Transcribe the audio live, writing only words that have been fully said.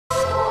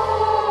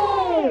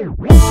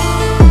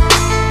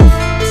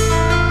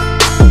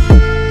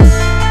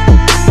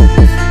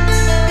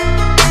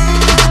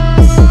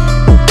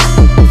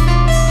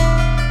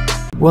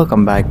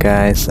Welcome back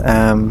guys,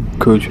 I'm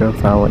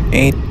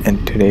Kujo518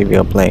 and today we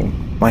are playing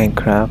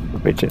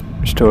Minecraft which is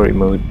story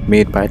mode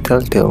made by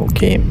Telltale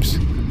Games.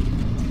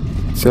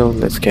 So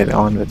let's get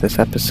on with this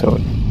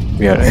episode.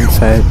 We are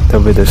inside the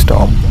Wither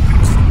Storm.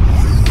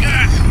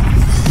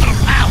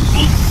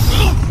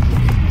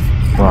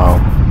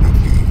 Wow,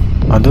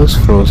 are those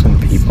frozen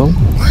people?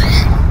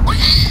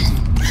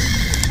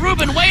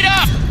 Reuben, wait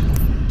up!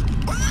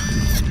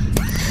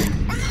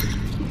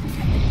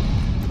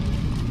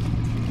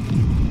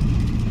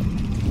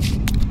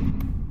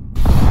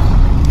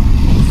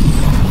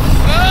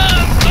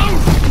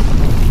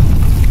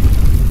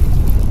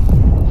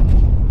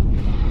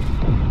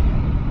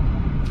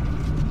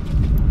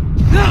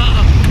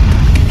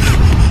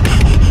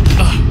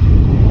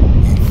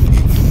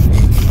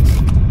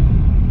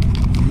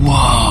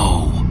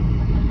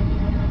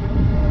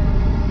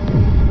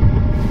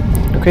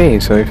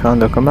 Okay, so we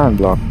found the command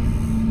block.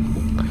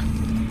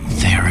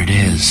 There it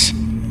is.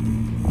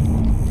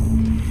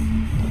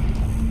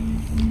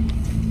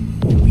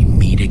 We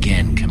meet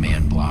again,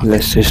 command block.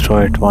 Let's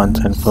destroy it once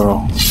and for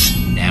all.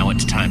 Now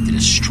it's time to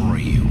destroy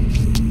you.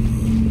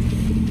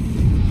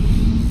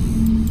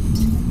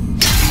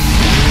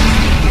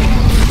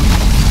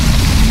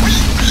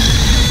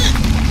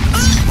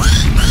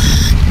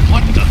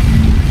 What the?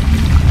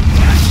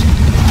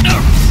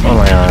 Oh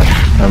my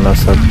gosh, I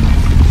messed up.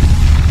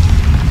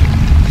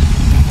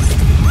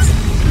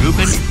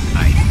 Reuben,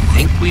 I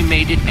think we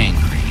made it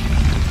angry.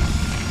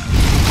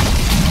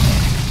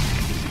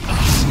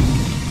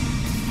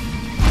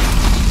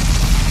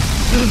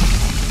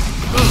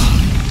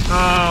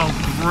 Oh,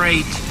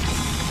 great.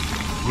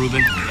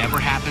 Reuben, whatever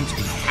happens,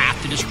 we have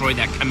to destroy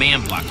that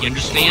command block, you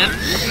understand?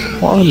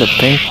 What will the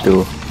pink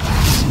do?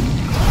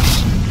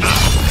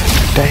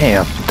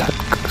 Damn, that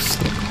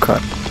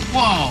cut.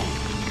 Whoa!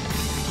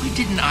 Why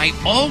didn't I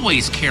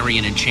always carry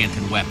an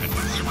enchanted weapon?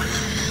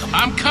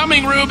 I'm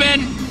coming,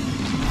 Reuben!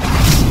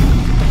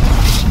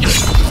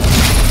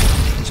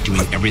 It's doing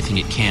everything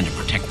it can to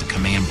protect the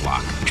command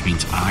block, which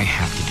means I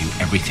have to do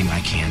everything I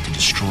can to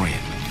destroy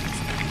it.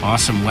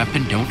 Awesome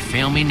weapon, don't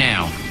fail me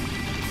now.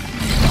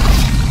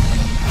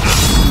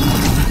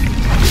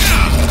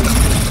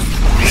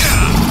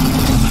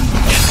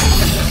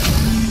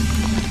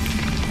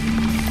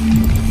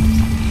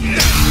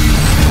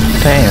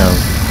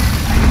 Damn.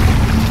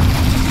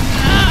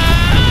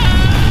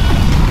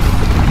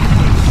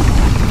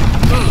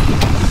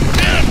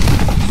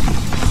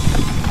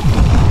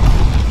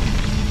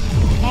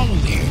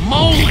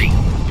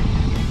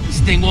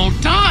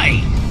 Won't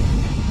die.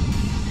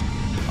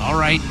 All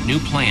right, new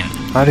plan.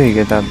 How do you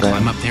get that back?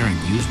 Climb up there and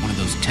use one of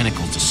those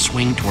tentacles to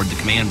swing toward the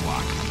command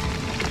block.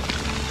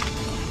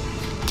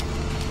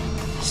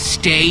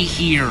 Stay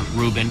here,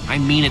 Reuben. I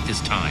mean it this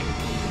time.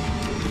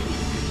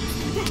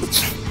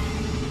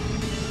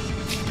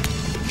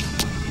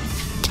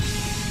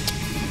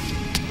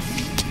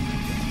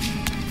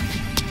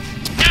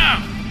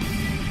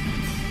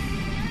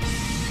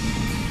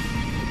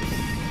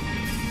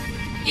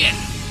 Yeah.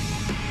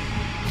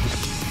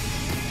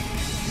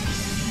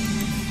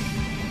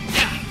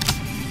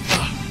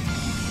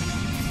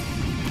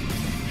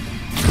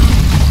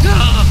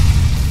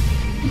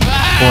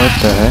 What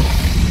the heck?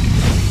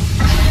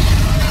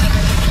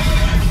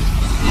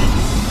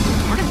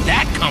 Where did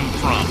that come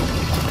from?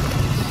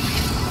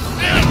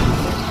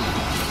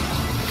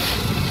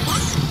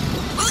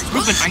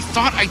 Reuben, I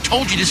thought I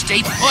told you to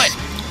stay put.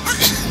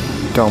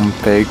 Dumb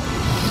pig.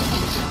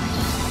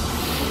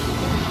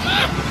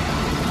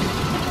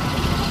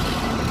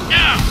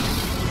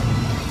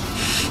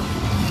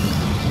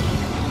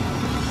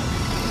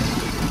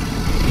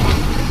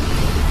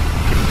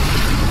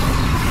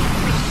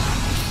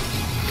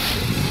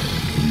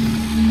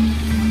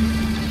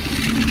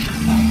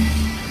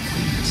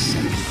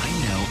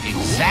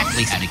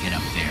 How to get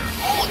up there.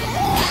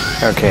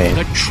 Okay,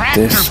 the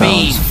tractor this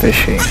beam. sounds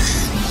fishy.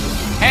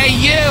 Hey,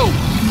 you!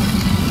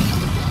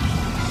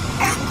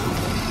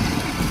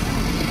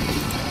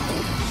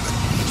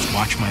 Just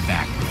watch my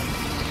back.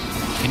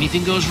 If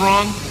anything goes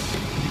wrong,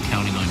 I'm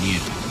counting on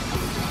you.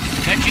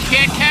 Because you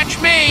can't catch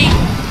me!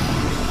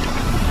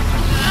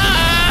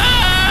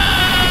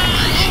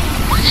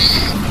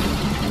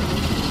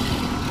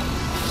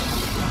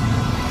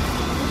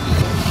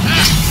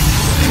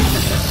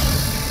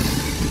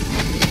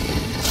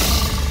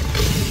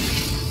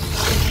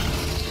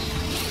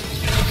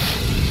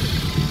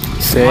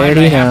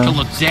 Steady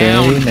now,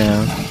 steady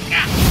now.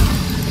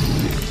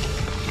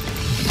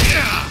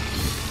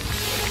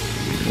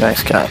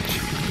 Nice catch.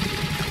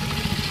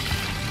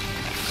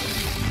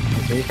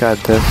 You got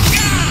this.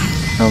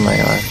 Oh my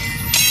god.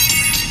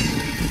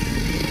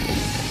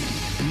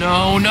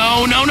 No,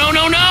 no, no, no,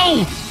 no,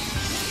 no!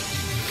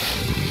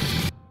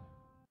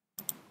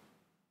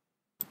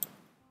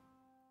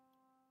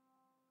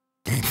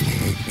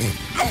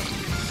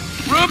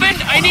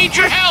 Reuben, I need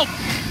your help!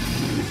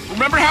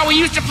 Remember how we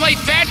used to play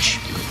fetch?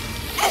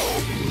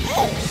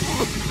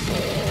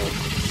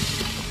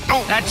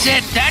 That's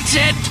it, that's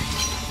it!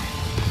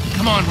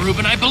 Come on,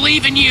 Reuben, I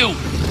believe in you!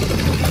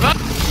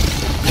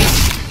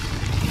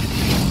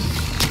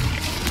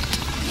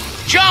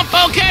 Jump,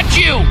 I'll catch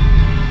you!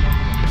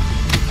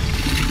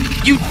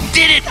 You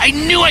did it! I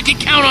knew I could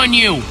count on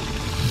you!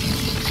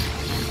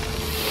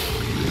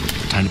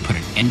 Time to put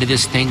an end to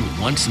this thing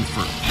once and for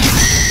all.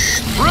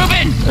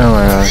 Reuben! Oh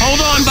my god. Hold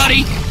on,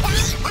 buddy!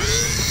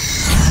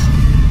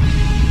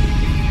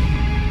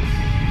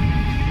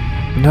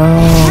 No!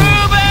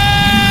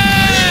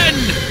 Reuben!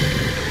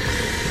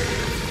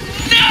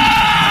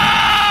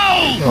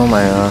 No! Oh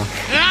my god.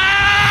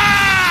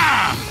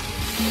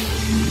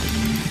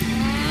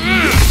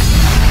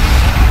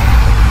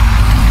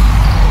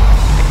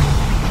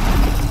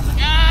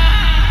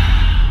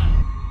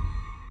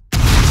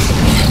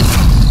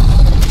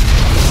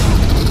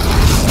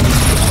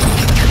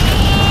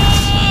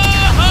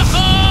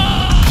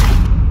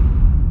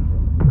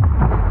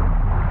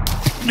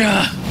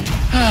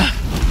 Ah!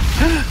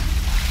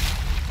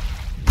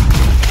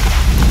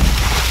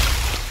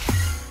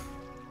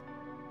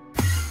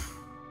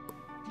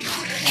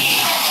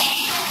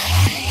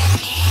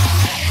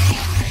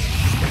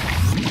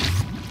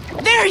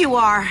 There you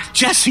are!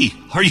 Jesse,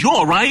 are you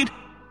all right?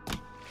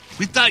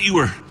 We thought you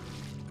were...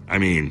 I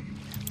mean,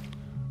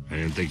 I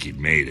didn't think he'd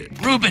made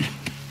it. Reuben!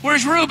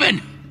 Where's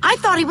Reuben? I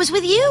thought he was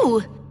with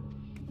you!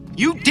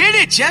 You did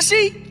it,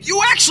 Jesse!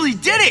 You actually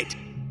did it!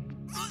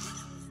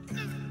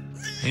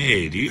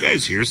 Hey, do you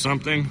guys hear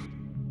something?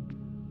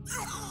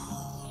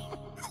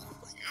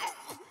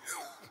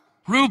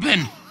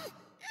 Reuben!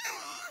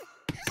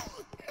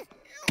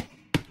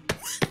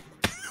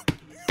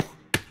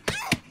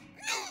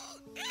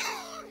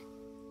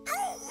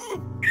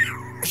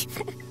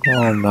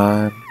 Oh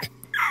man.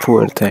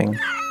 Poor thing.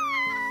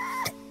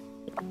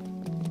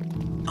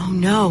 Oh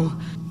no.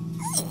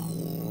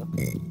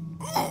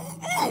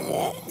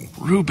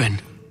 Reuben.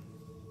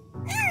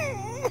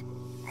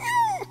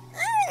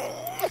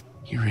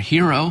 You're a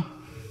hero.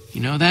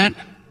 You know that?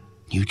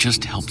 You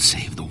just helped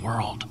save the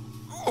world.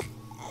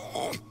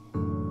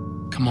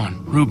 Come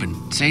on,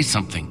 Reuben, say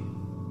something.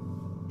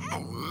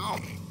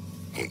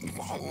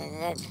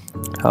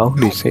 How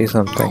would you say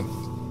something?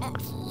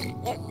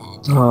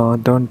 Oh,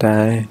 don't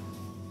die.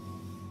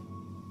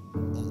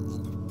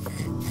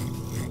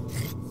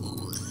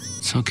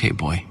 It's okay,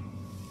 boy.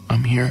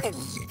 I'm here.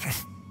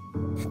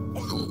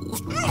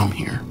 I'm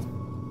here.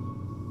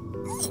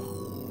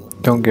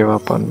 Don't give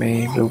up on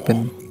me,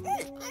 Reuben.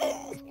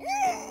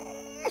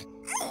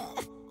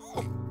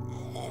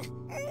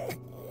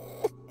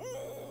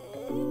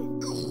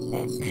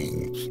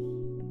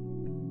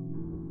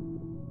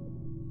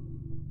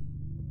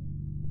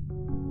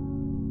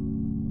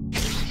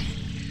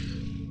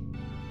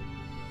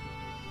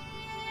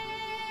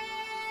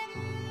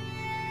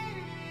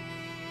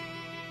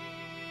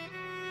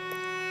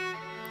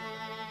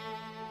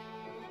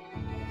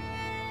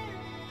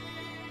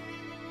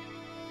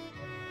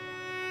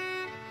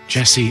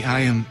 Jesse,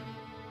 I am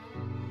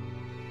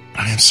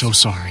so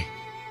sorry.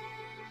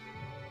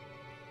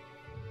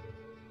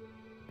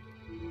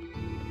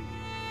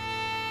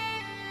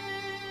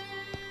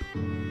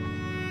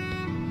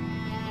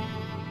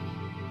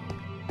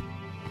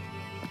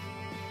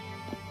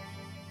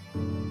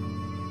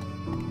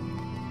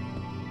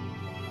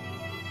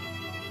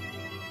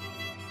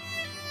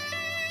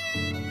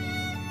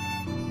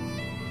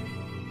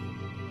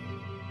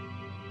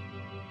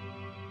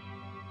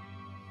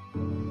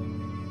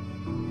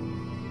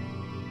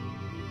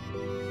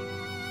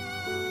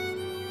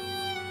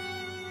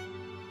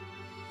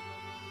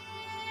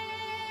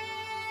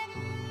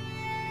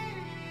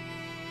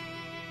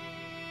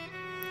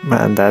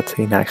 Man, that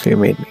scene actually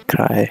made me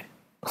cry.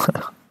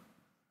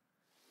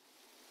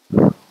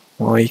 A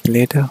week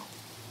later.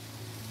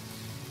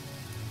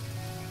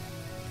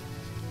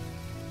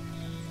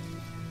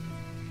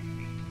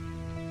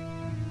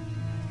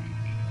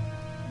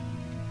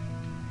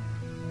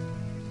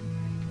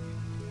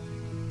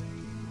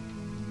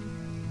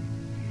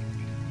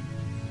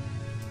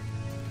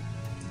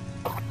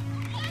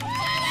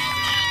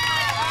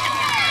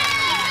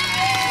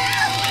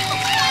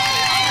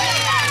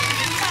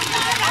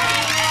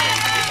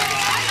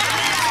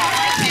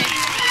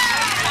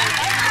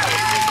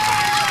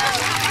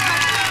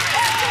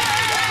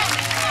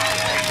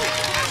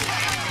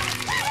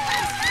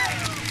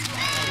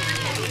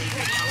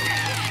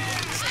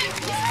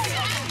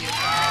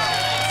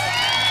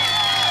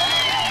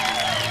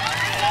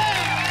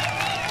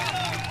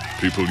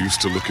 People used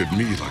to look at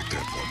me like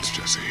that once,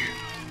 Jesse.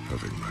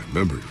 Having my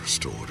memory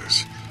restored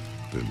has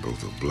been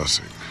both a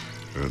blessing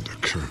and a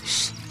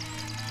curse.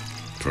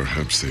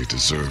 Perhaps they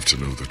deserve to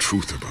know the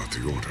truth about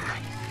the Order.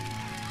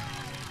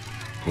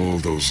 All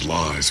those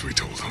lies we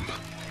told them.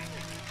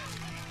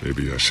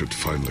 Maybe I should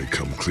finally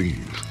come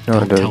clean.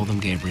 Don't tell them,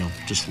 Gabriel.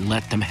 Just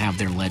let them have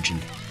their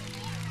legend.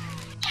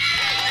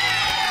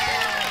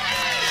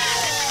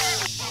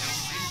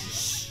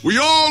 We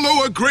all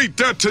owe a great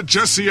debt to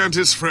Jesse and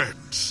his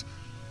friends.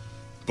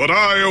 But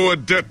I owe a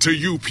debt to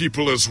you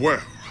people as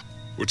well.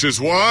 Which is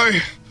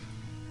why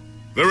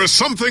there is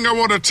something I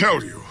want to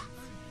tell you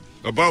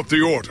about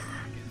the Order.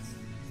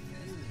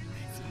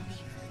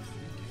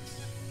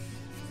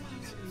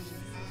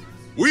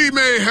 We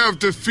may have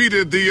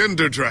defeated the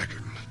Ender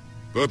Dragon,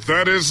 But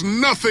that is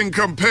nothing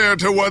compared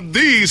to what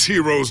these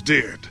heroes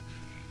did.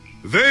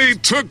 They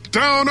took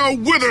down a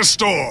Wither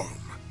Storm.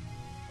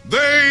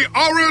 They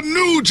are a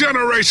new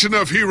generation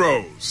of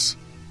heroes.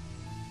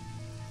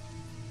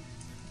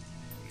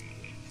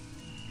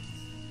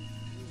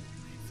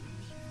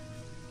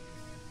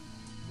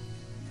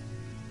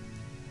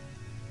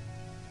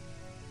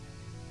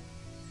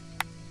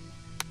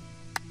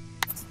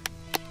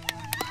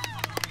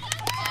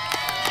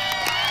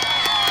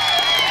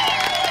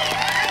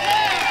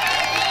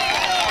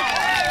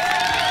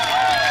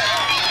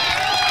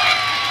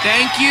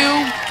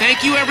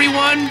 Thank you,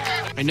 everyone.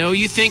 I know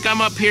you think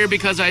I'm up here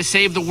because I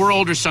saved the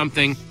world or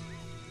something,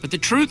 but the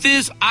truth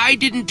is, I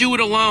didn't do it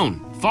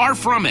alone. Far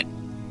from it.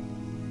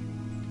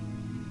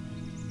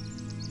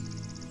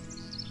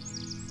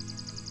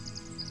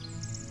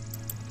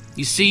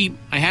 You see,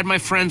 I had my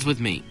friends with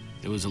me.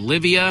 There was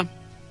Olivia,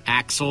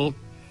 Axel,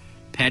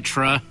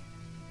 Petra,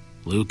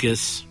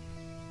 Lucas.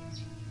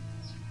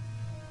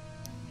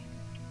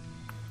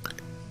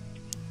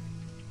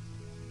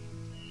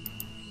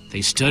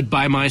 They stood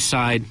by my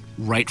side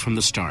right from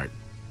the start.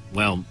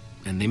 Well,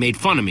 and they made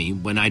fun of me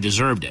when I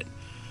deserved it.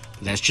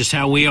 That's just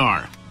how we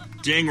are.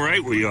 Dang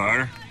right we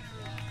are.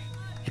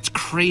 It's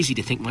crazy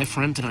to think my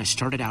friends and I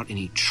started out in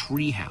a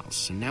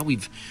treehouse, and now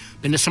we've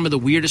been to some of the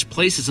weirdest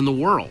places in the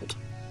world.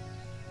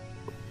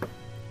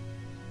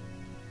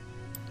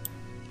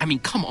 I mean,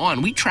 come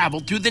on, we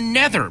traveled through the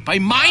Nether by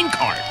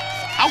minecart.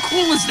 How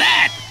cool is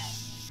that?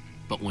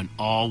 But when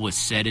all was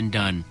said and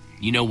done,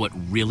 you know what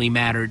really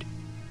mattered?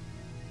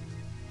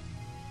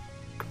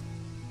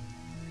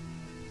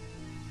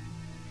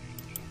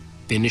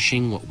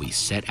 Finishing what we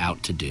set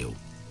out to do.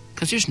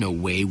 Because there's no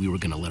way we were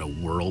going to let a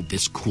world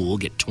this cool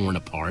get torn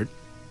apart.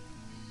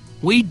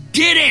 We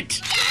did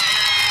it!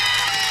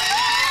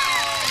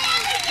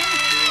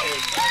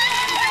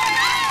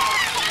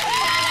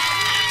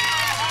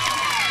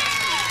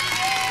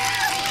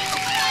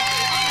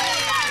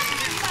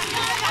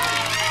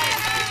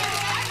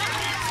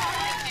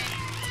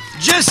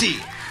 Jesse,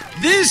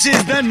 this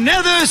is the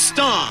Nether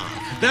Star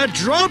that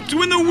dropped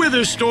when the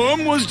Wither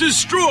Storm was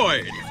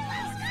destroyed.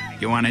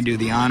 You want to do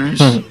the honors?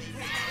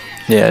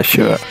 Yeah,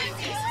 sure.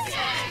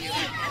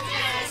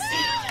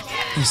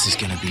 This is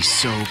gonna be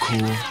so cool.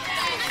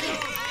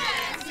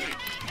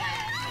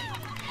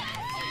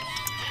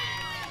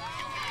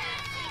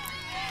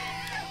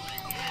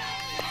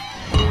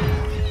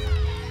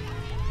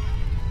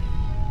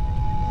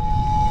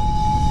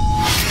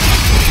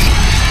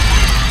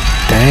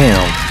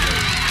 Damn.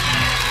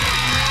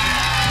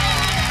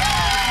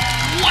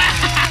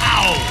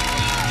 Wow!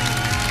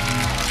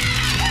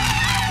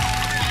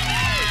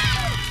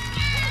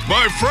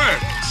 My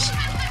friends,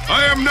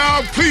 I am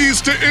now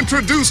pleased to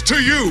introduce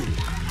to you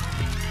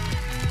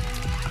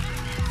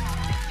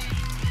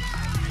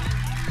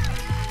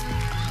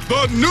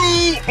the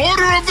new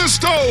Order of the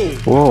Stone.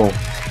 Whoa.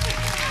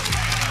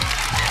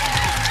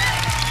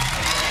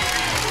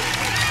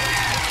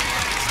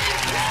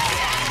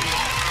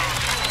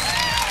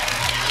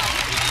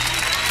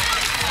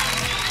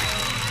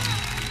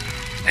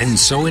 And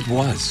so it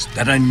was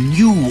that a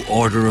new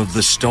Order of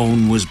the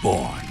Stone was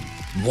born.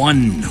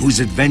 One whose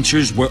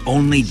adventures were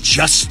only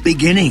just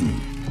beginning.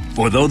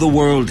 For though the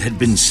world had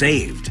been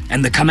saved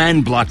and the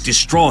command block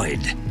destroyed,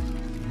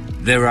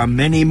 there are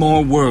many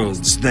more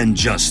worlds than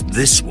just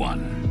this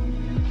one.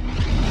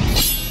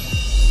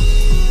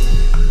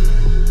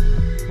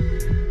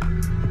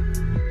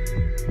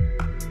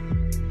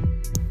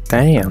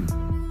 Damn.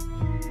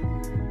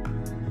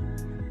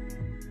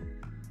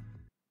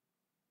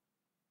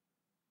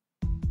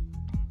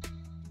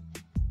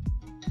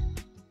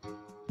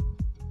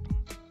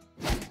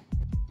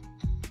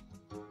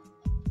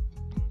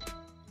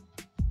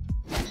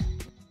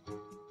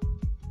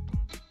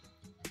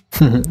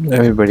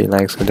 Everybody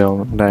likes a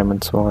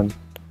diamond swan.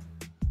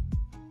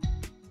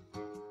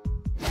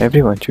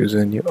 Everyone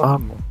chooses a new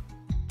armor.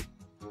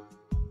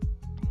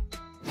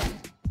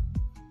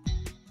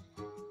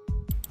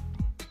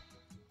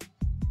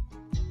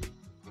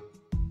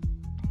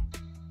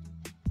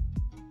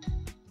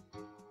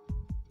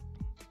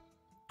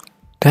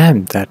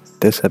 Damn,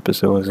 this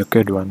episode was a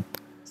good one.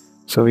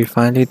 So we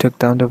finally took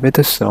down the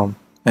Wither Storm,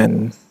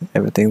 and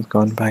everything's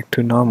gone back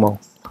to normal.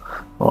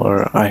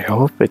 Or I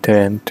hope it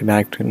turned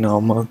back to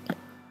normal.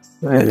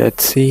 Well,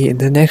 let's see in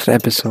the next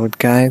episode,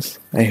 guys.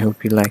 I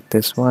hope you liked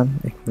this one.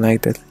 If you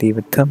liked it, leave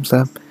a thumbs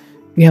up.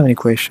 If you have any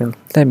questions,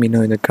 let me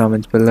know in the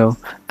comments below.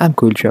 I'm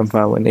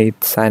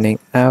CoolChum518 signing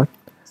out.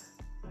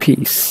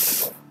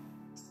 Peace.